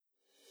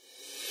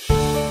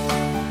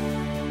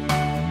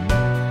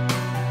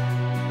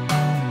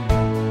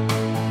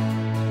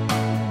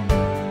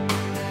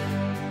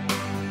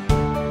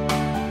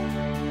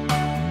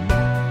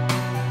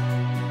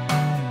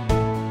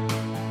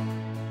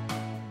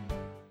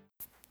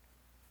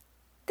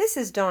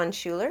This is Dawn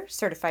Schuler,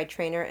 certified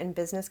trainer and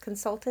business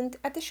consultant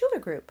at the Schuler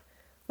Group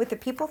with the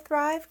People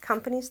Thrive,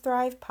 Companies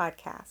Thrive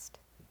podcast.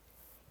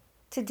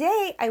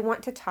 Today, I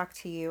want to talk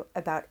to you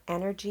about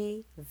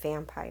energy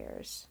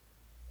vampires.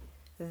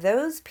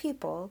 Those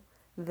people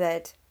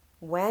that,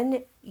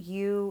 when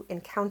you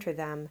encounter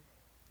them,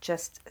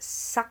 just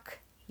suck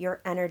your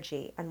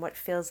energy and what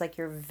feels like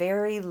your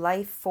very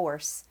life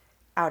force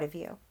out of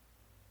you.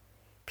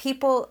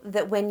 People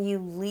that when you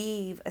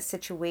leave a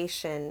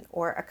situation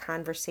or a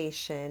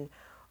conversation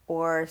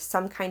or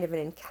some kind of an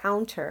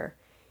encounter,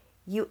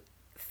 you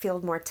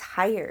feel more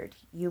tired.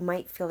 You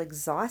might feel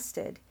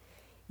exhausted.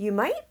 You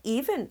might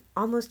even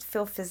almost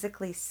feel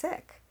physically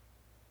sick.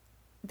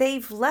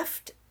 They've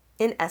left,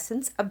 in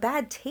essence, a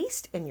bad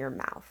taste in your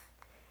mouth.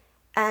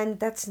 And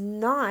that's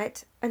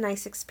not a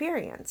nice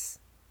experience.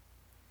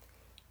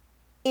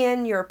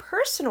 In your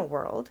personal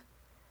world,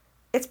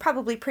 it's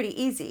probably pretty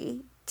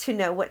easy to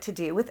know what to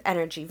do with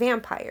energy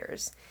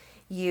vampires.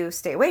 You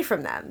stay away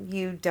from them.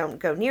 You don't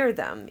go near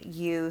them.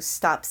 You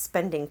stop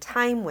spending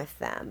time with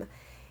them.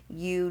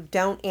 You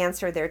don't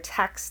answer their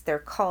texts, their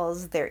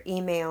calls, their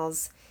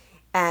emails,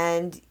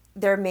 and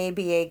there may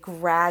be a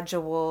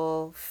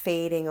gradual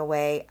fading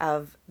away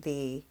of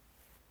the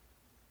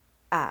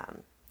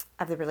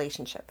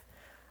relationship.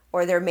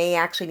 Or there may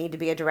actually need to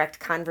be a direct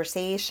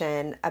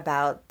conversation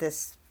about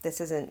this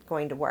isn't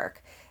going to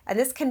work. And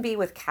this can be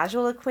with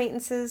casual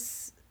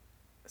acquaintances,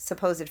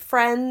 supposed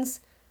friends,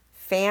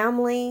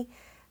 family,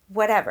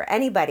 whatever.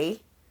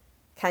 Anybody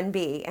can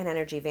be an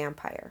energy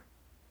vampire.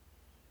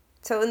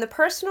 So in the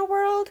personal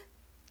world,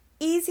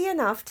 easy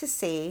enough to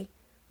see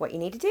what you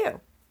need to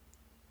do.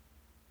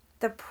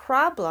 The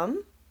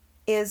problem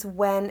is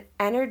when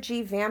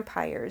energy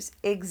vampires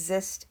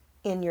exist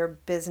in your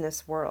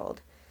business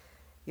world,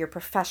 your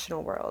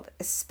professional world,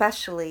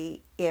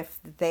 especially if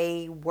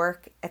they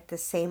work at the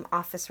same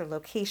office or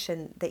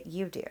location that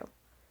you do.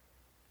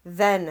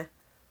 Then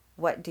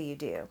what do you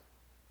do?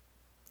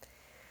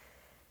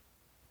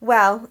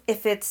 Well,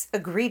 if it's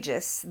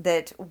egregious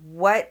that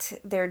what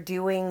they're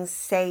doing,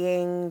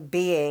 saying,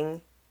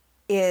 being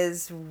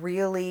is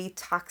really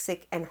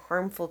toxic and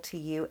harmful to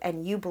you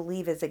and you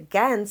believe is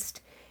against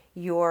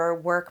your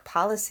work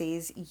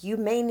policies, you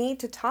may need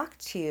to talk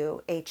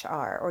to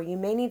HR or you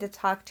may need to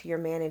talk to your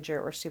manager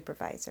or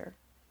supervisor.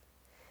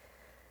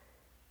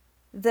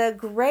 The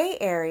gray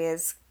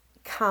areas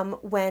come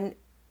when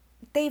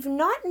they've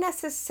not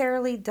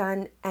necessarily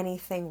done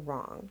anything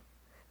wrong.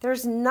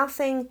 There's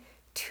nothing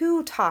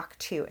to talk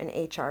to an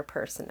HR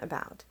person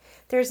about.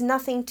 There's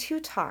nothing to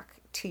talk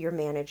to your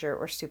manager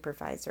or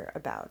supervisor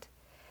about.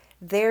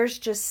 There's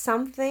just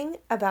something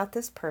about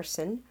this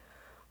person,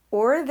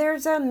 or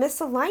there's a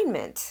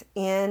misalignment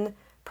in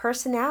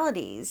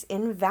personalities,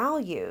 in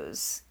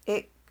values.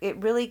 It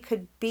really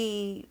could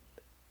be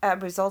a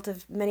result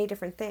of many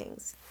different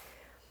things.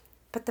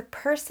 But the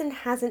person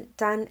hasn't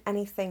done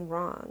anything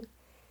wrong,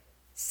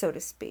 so to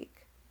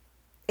speak,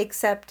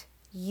 except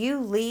you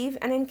leave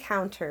an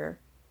encounter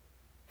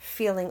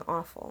feeling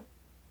awful.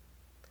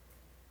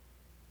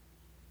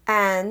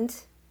 And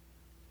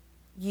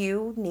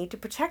you need to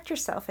protect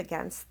yourself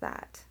against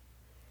that.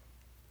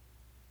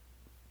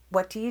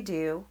 What do you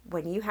do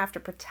when you have to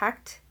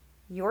protect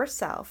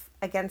yourself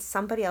against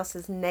somebody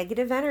else's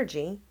negative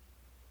energy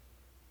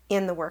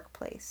in the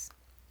workplace?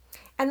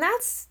 And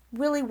that's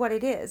really what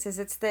it is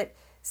it's that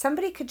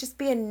somebody could just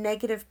be a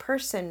negative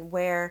person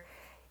where,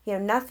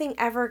 nothing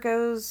ever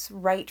goes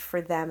right for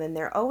them and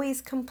they're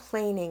always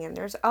complaining and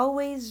there's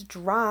always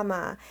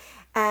drama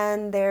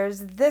and there's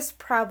this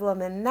problem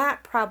and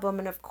that problem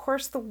and of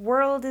course the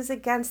world is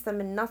against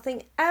them and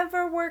nothing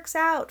ever works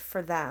out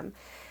for them.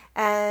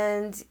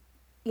 And,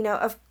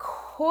 of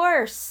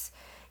course,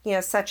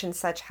 such and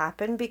such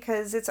happened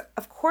because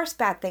of course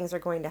bad things are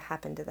going to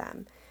happen to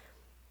them.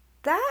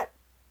 That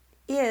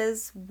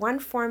is one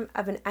form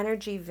of an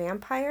energy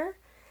vampire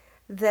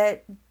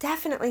that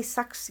definitely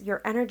sucks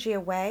your energy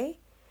away,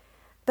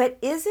 but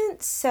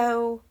isn't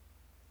so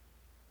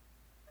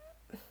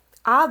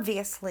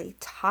obviously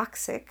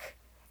toxic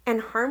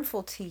and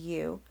harmful to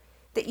you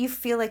that you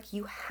feel like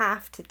you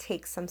have to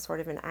take some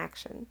sort of an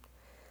action.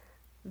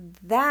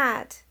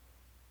 That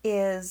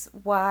is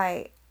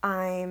why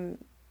I'm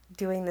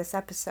doing this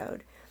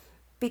episode,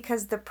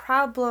 because the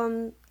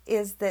problem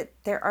is that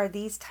there are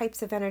these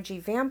types of energy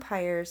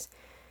vampires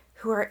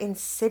who are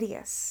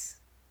insidious.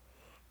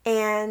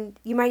 And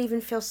you might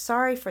even feel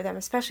sorry for them,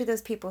 especially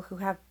those people who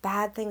have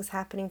bad things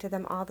happening to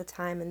them all the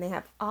time and they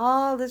have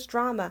all this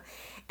drama.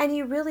 And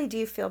you really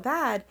do feel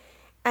bad.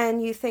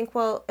 And you think,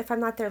 well, if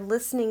I'm not there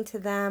listening to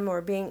them or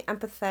being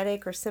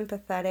empathetic or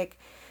sympathetic,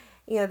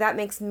 that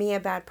makes me a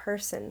bad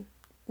person.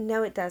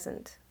 No, it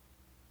doesn't.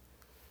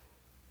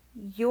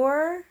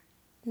 Your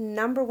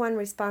number one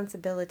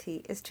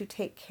responsibility is to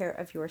take care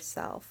of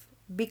yourself.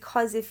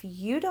 Because if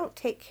you don't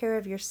take care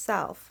of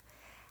yourself,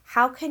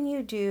 how can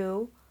you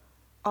do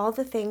all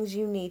the things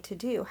you need to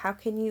do? How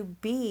can you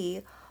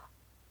be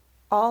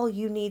all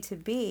you need to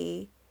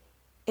be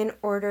in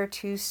order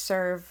to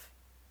serve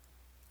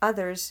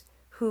others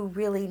who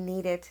really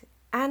need it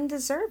and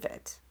deserve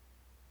it?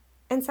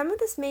 And some of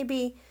this may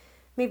be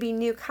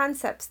new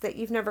concepts that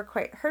you've never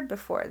quite heard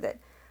before, that,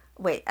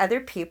 wait, other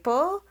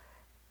people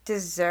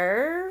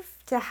deserve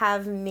to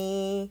have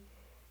me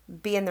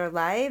be in their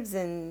lives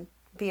and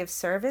be of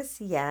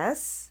service?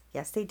 Yes,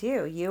 they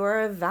do. You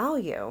are of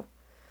value.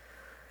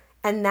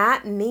 And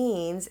that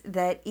means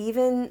that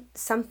even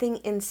something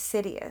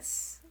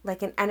insidious,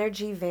 like an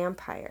energy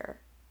vampire,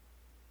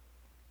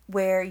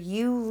 where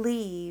you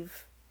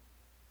leave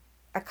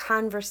a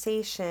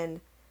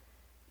conversation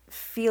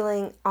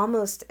feeling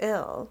almost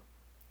ill,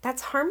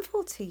 that's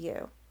harmful to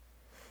you.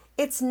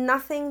 It's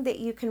nothing that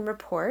you can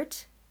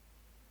report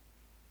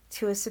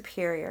to a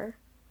superior,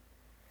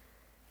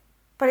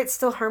 but it's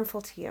still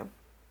harmful to you.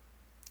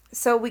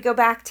 So we go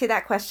back to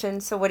that question,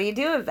 so what do you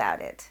do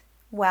about it?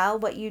 Well,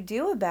 what you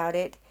do about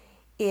it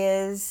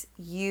is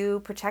you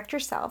protect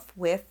yourself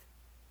with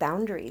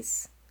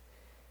boundaries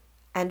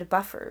and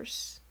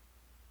buffers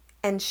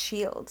and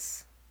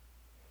shields,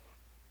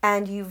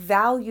 and you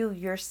value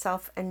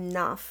yourself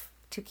enough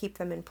to keep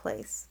them in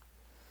place.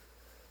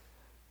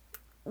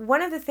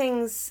 One of the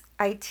things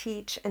I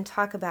teach and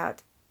talk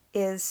about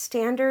is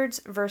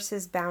standards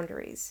versus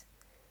boundaries.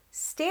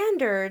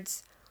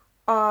 Standards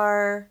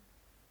are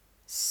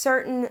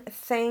certain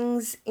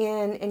things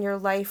in your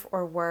life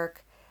or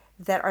work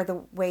that are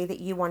the way that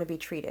you want to be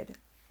treated.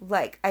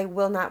 Like, I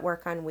will not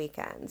work on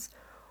weekends,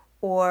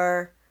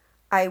 or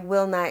I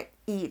will not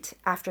eat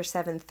after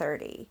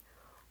 7:30,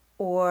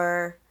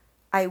 or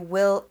I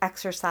will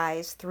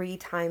exercise 3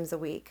 times a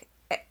week.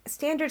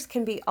 Standards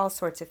can be all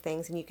sorts of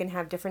things, and you can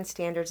have different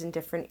standards in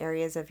different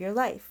areas of your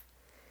life.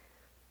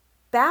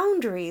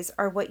 Boundaries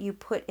are what you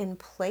put in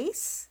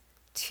place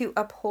to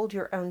uphold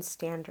your own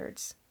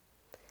standards.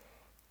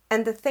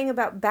 And the thing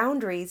about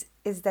boundaries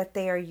is that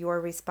they are your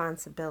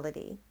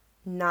responsibility,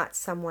 not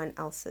someone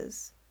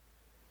else's.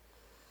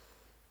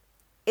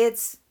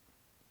 It's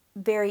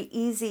very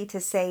easy to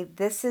say,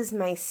 this is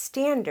my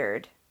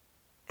standard,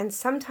 and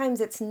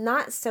sometimes it's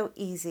not so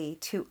easy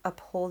to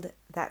uphold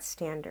that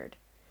standard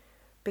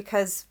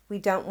because we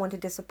don't want to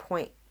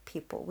disappoint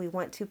people. We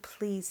want to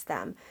please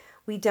them.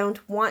 We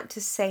don't want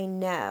to say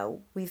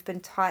no. We've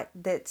been taught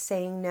that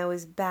saying no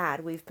is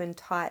bad. We've been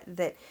taught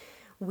that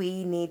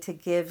we need to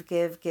give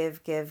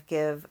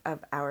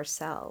of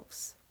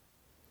ourselves.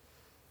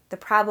 The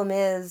problem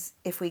is,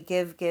 if we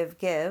give,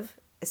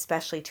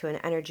 especially to an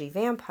energy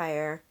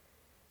vampire,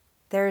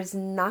 there's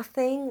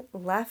nothing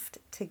left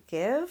to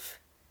give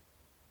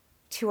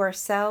to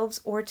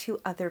ourselves or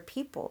to other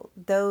people,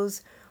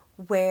 those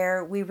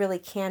where we really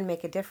can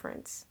make a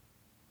difference.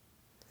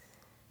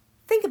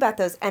 Think about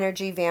those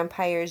energy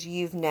vampires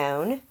you've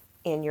known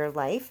in your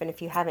life, and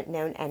if you haven't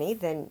known any,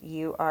 then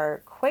you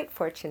are quite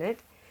fortunate.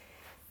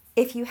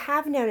 If you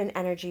have known an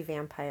energy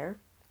vampire,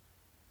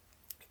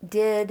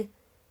 did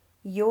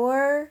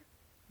your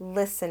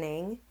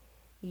listening,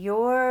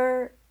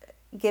 your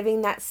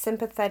giving that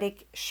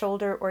sympathetic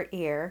shoulder or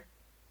ear,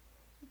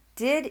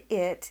 did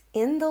it,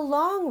 in the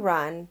long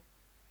run,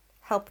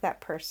 help that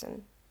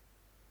person?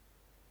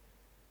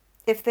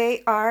 If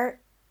they are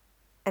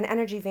an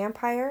energy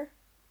vampire,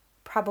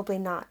 probably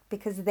not,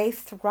 because they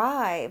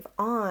thrive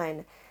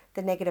on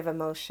the negative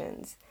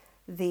emotions,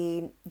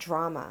 the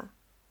drama,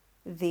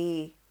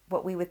 the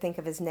what we would think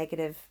of as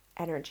negative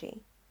energy.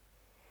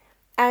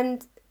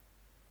 And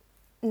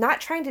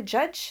not trying to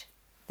judge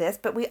this,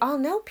 but we all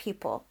know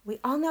people. We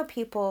all know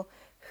people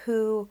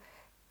who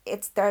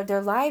it's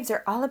their lives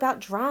are all about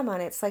drama,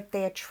 and it's like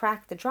they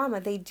attract the drama.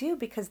 They do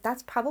because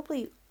that's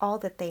probably all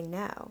that they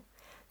know.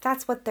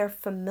 That's what they're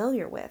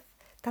familiar with.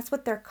 That's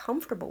what they're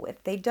comfortable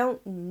with. They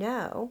don't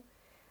know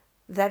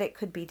that it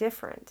could be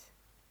different,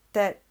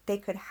 that they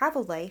could have a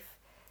life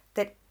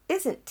that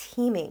isn't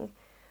teeming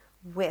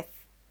with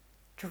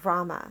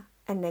drama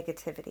and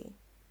negativity.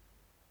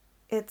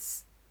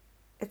 It's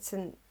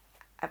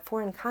a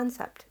foreign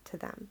concept to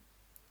them.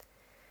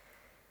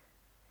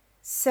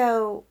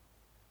 So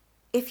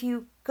if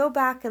you go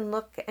back and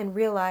look and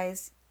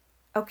realize,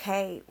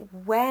 okay,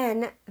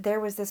 when there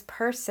was this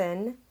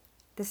person,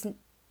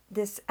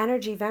 this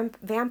energy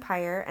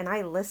vampire, and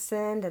I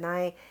listened and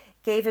I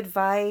gave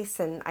advice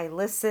and I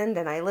listened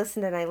and I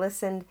listened and I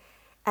listened,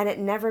 and it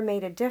never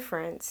made a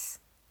difference,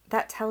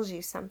 that tells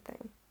you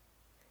something.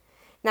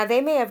 Now,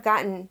 they may have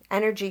gotten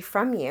energy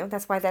from you.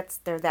 That's why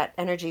they're that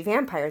energy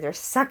vampire. They're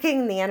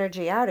sucking the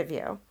energy out of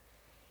you.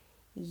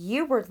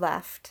 You were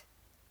left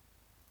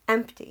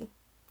empty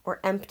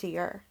or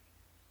emptier.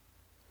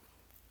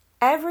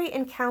 Every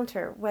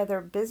encounter,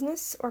 whether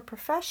business or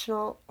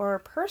professional or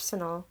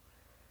personal,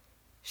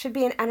 should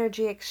be an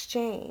energy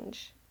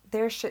exchange.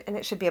 And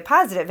it should be a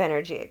positive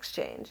energy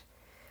exchange.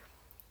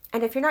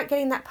 And if you're not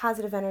getting that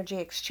positive energy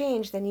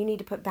exchange, then you need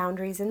to put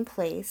boundaries in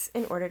place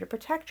in order to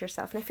protect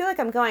yourself. And I feel like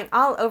I'm going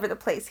all over the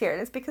place here,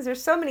 and it's because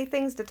there's so many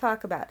things to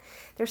talk about.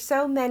 There's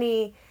so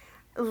many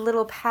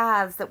little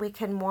paths that we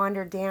can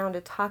wander down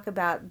to talk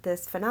about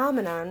this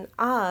phenomenon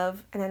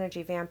of an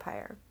energy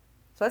vampire.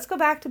 So let's go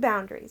back to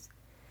boundaries.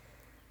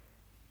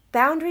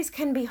 Boundaries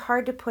can be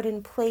hard to put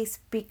in place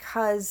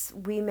because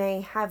we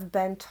may have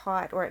been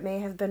taught, or it may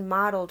have been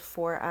modeled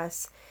for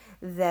us,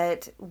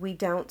 that we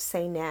don't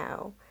say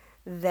no,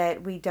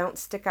 that we don't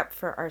stick up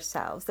for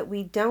ourselves, that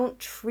we don't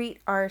treat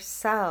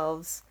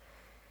ourselves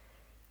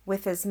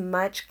with as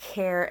much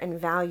care and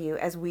value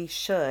as we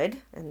should,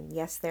 and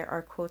yes, there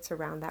are quotes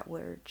around that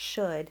word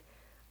should,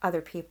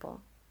 other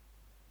people.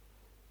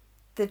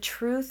 The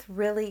truth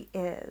really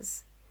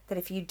is that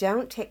if you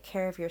don't take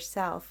care of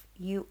yourself,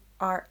 you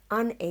are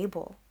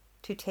unable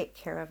to take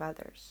care of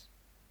others.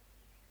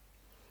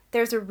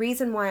 There's a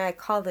reason why I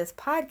call this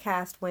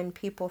podcast When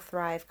People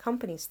Thrive,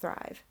 Companies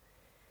Thrive.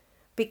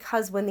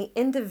 Because when the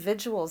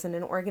individuals in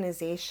an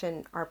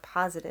organization are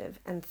positive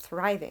and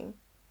thriving,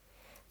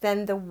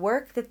 then the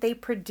work that they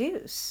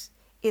produce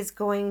is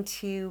going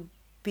to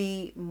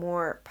be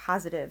more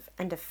positive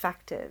and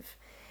effective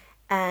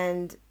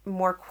and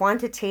more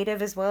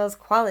quantitative as well as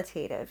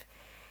qualitative.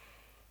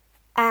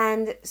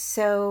 And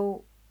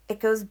so it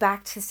goes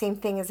back to the same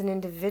thing as an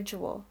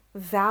individual.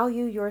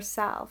 Value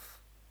yourself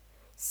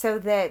so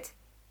that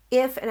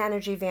if an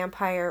energy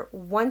vampire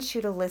wants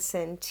you to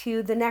listen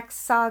to the next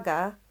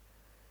saga,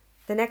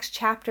 the next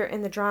chapter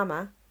in the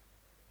drama,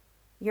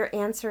 your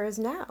answer is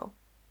no.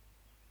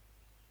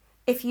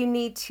 If you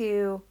need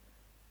to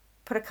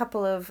put a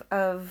couple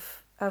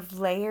of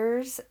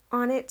layers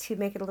on it to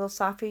make it a little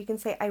softer, you can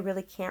say, I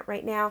really can't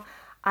right now.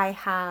 I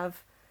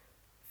have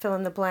fill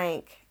in the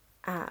blank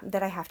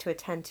that I have to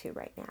attend to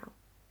right now.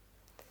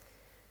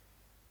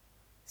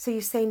 So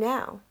you say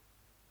no.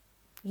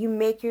 You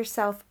make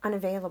yourself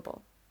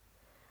unavailable.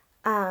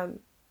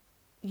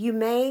 You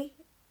may,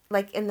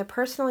 like in the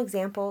personal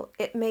example,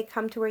 it may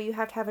come to where you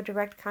have to have a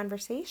direct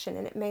conversation,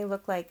 and it may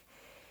look like,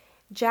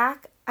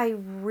 Jack, I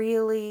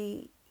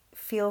really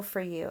feel for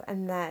you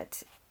and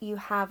that you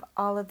have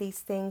all of these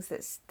things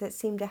that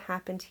seem to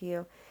happen to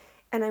you.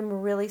 And I'm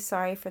really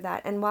sorry for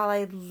that. And while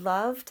I'd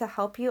love to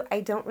help you,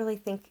 I don't really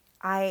think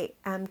I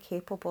am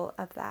capable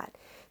of that.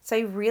 So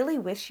I really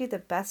wish you the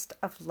best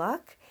of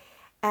luck.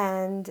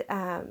 And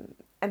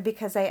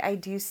because I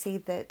do see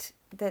that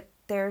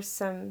there's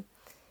some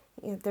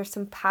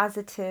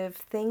positive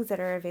things that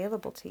are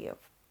available to you,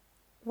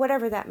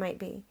 whatever that might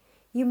be.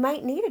 You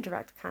might need a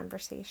direct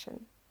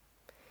conversation.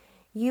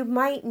 You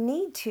might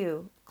need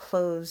to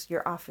close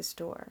your office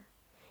door.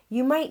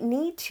 You might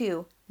need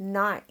to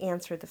not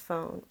answer the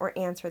phone or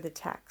answer the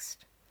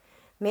text.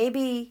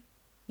 Maybe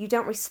you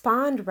don't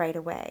respond right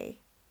away,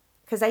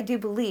 because I do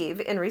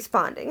believe in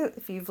responding.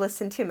 If you've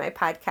listened to my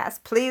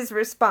podcast, please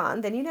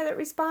respond. Then you know that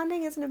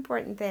responding is an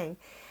important thing.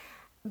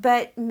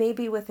 But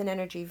maybe with an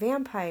energy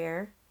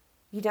vampire,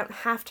 you don't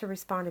have to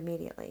respond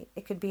immediately.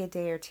 It could be a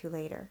day or two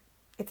later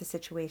if the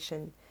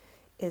situation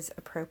is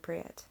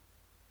appropriate.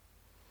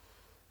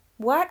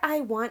 What I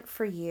want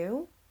for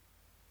you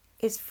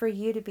is for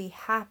you to be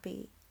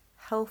happy,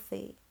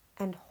 healthy,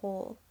 and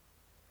whole.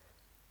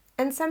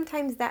 And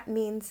sometimes that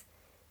means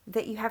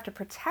that you have to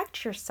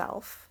protect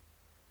yourself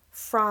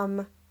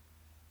from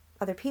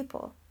other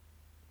people,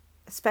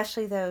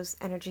 especially those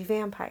energy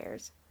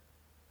vampires.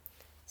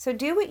 So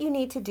do what you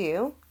need to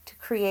do to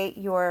create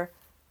your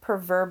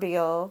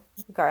proverbial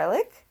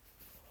garlic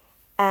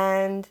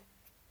and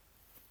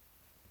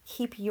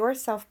keep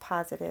yourself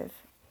positive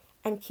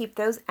and keep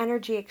those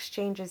energy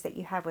exchanges that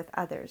you have with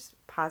others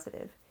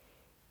positive.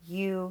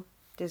 You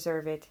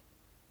deserve it,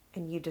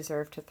 and you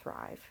deserve to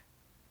thrive.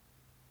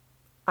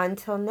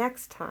 Until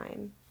next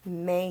time,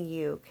 may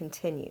you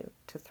continue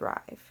to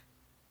thrive.